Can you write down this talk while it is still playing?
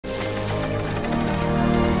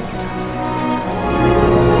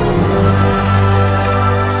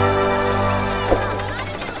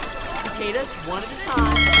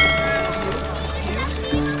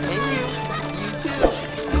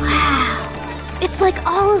like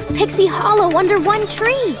all of Pixie Hollow under one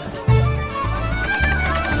tree.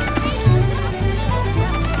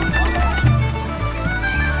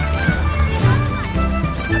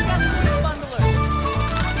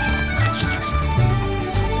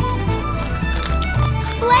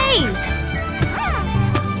 Blaze!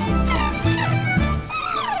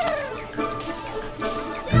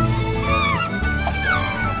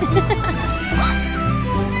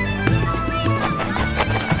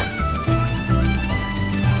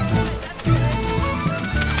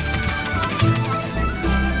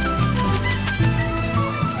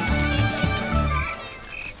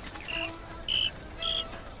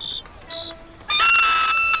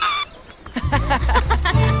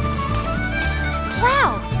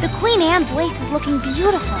 Wow, the Queen Anne's lace is looking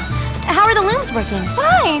beautiful. How are the looms working?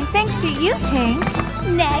 Fine, thanks to you, Tink.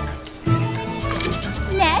 Next.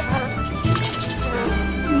 Next.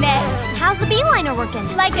 How's the beamliner working?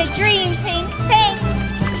 Like a dream, Tink. Thanks.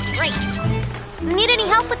 Great. Need any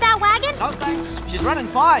help with that wagon? No thanks, she's running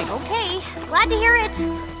fine. Okay, glad to hear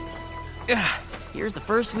it. Here's the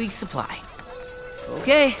first week's supply.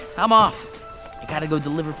 Okay, I'm off. I gotta go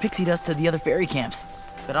deliver pixie dust to the other fairy camps.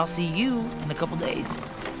 But I'll see you in a couple days.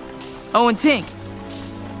 Oh, and Tink,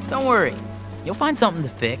 don't worry. You'll find something to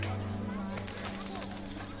fix.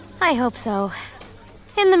 I hope so.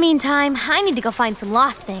 In the meantime, I need to go find some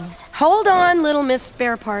lost things. Hold on, little Miss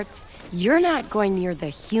Spare Parts. You're not going near the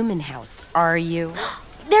human house, are you?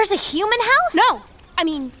 There's a human house? No, I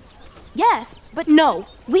mean, yes, but no.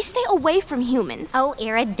 We stay away from humans. Oh,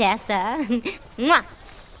 Iridessa. Mwah.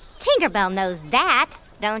 Tinkerbell knows that,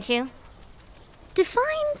 don't you?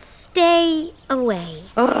 Define stay away.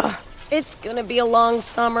 Ugh, it's gonna be a long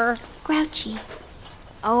summer. Grouchy.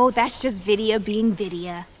 Oh, that's just Vidya being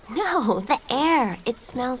Vidya. No, the air. It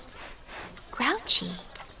smells grouchy.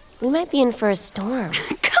 We might be in for a storm.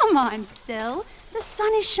 Come on, Sil. The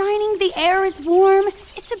sun is shining, the air is warm.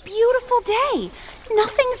 It's a beautiful day.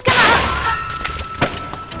 Nothing's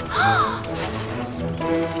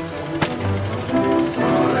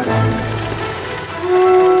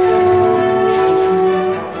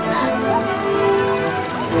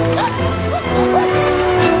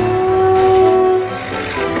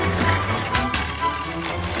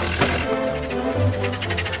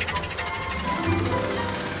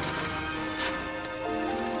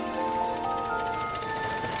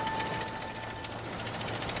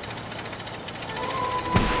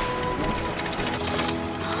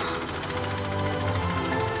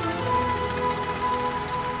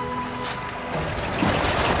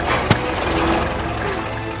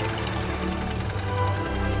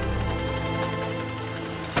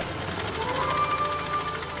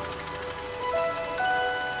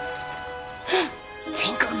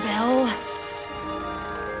Tinkerbell.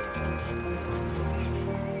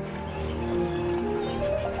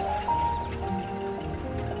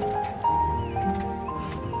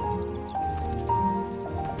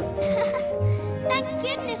 Thank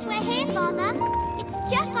goodness we're here, Father. It's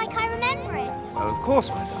just like I remember it. Well, of course,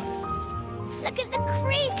 my darling. Look at the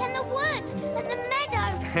creek and the woods and the meadow.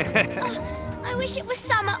 Oh, I wish it was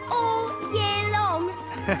summer all year long.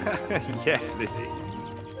 Yes, Lizzie.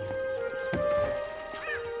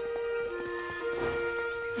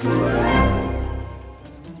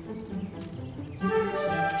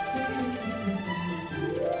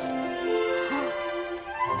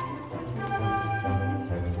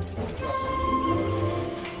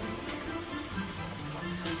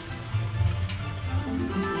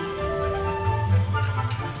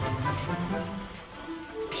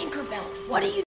 Tinkerbell, what are you